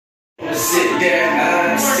Sit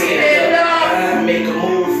there, stand up, make a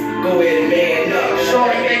move, go ahead and man up.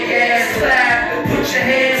 Shorty, make your ass clap, put your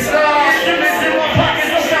hands up. Instruments in my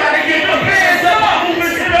pockets, I'm trying to get my bands up.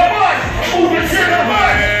 Moving to the mud, moving to the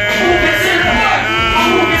mud, moving to the mud,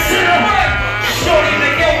 moving to the mud. Shorty,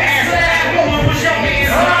 make your ass clap, woman, put your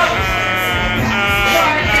hands up.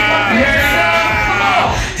 Trying to get my bands up. Come on.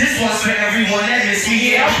 This one's for everyone that miss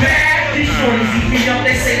me, yeah, I'm back. These shorties beat me up,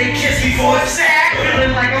 they say they kiss me for a sack.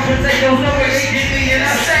 Feeling like I'm potatoes, no way they get me in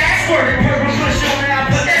a sack. Squirting purple push on it,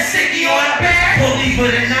 I put that sticky on the back. Believe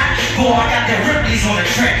it or not, boy, I got the Ripley's on the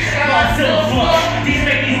track. Got my silver floor, these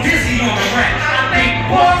make me dizzy on the rack. I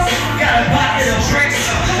think bucks, got a pocket of drinks.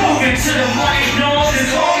 Moving to the money, no,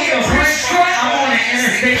 it's all your rich. I'm on the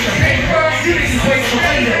interstate, the paper, you niggas wait for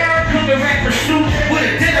later. Cooking rap pursuit with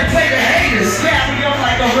a dinner plate of haters. Slap me up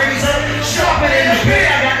like a razor, sharper than a bit.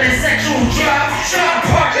 I got that sexual drive, trying to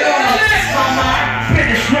park it on the list. My mind,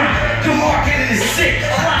 business grind, the market is sick.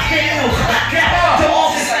 Clock in, no clock out, the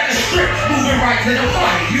office like a strip. Moving right to the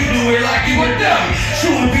money, you do it like you a dummy.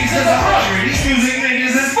 Shooting beats as a hungry, these music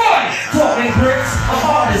niggas is funny. Talking bricks, I'm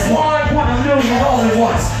hard as one, 1 million all at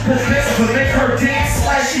once. Cause this will make her dance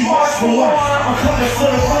like she marched for one. I'm coming for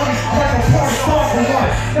the money, like a porn star for one.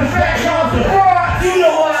 The fat comes the broad, you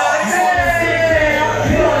know what I say.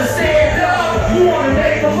 You wanna stand up, you wanna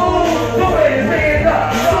make a move, go ahead and stand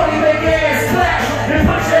up. Shorty, make your ass clap, and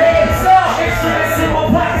put your hands up. Instruments in my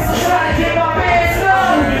pockets, I'm trying to get my bands up.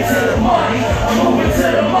 Moving to the money, I'm moving to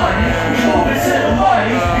the money. We moving to the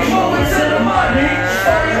money, we moving to the money.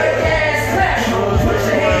 Shorty, make your ass clap, put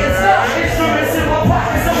your hands up. Instruments in my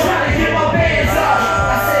pockets, I'm trying to get my bands up.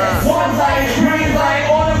 I said it's one light, green light,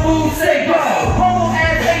 on the move, say go. Humble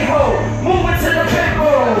as a hoe, moving to the back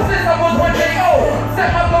road. Since I was 1 day old, set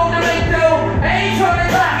my goal to make dough. I ain't trying to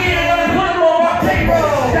lock in, wanna put them on my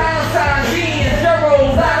payroll. Dollar signs, jeans,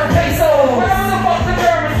 euros, out of pesos. Whatever the fuck the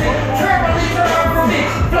currency, terminally turn from me.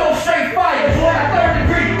 Flow straight fire, boy, I 3rd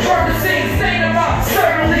degree. Burn the scene, stain them up,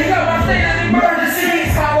 certainly got my state of emergency.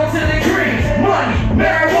 Power to the green, money,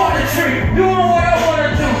 marijuana tree. Doing what I wanna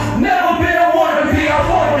do, never been a wannabe. I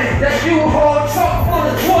want it, that you hard truck full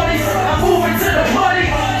of 20s. I'm moving to the money,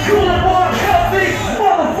 cooling more coffee,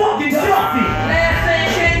 motherfucking coffee. Last thing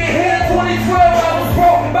came in here, 2012, I was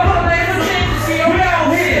broke, but my name is industry, I'm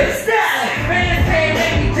out here, styling. Fans came,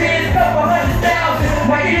 made me dance, couple 100,000.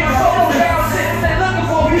 Might get my solo down, they looking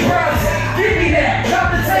for me, browsing. Give me that,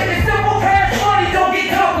 got to take it, simple cash money, don't get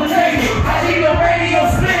complicated. I need your radio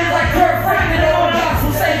spins like Kurt Franklin on the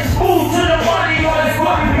gospel stage. Move to the money, you wanna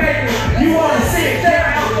fucking make it. You wanna sit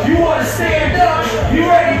down, you wanna stand up, you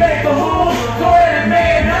ready to make a move? Go ahead and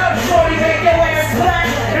man up, shorty, make your ass clap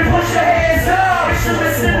and put your hands up.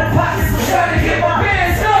 Instruments in the pockets, I'm trying to get my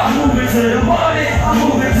bands up. I'm moving to the money, I'm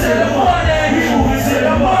moving to the money, we moving to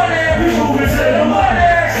the money, we moving to the money.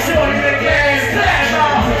 Shorty, make your ass clap,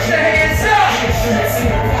 put your hands up. Instruments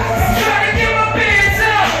in the pockets, I'm trying to get my bands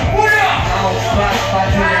up. What up? I don't stop if I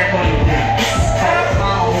do that money dance. I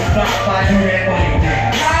don't stop if I do that money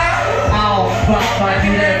dance. I don't stop if I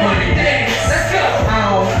do that money dance. Let's go. I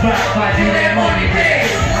don't stop if I do that money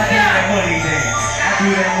dance. I do that money dance. I do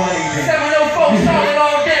that money dance. 704 solid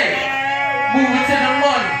all day. Moving to the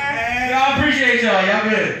money. Y'all appreciate y'all. Y'all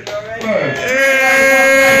good.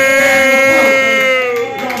 Word.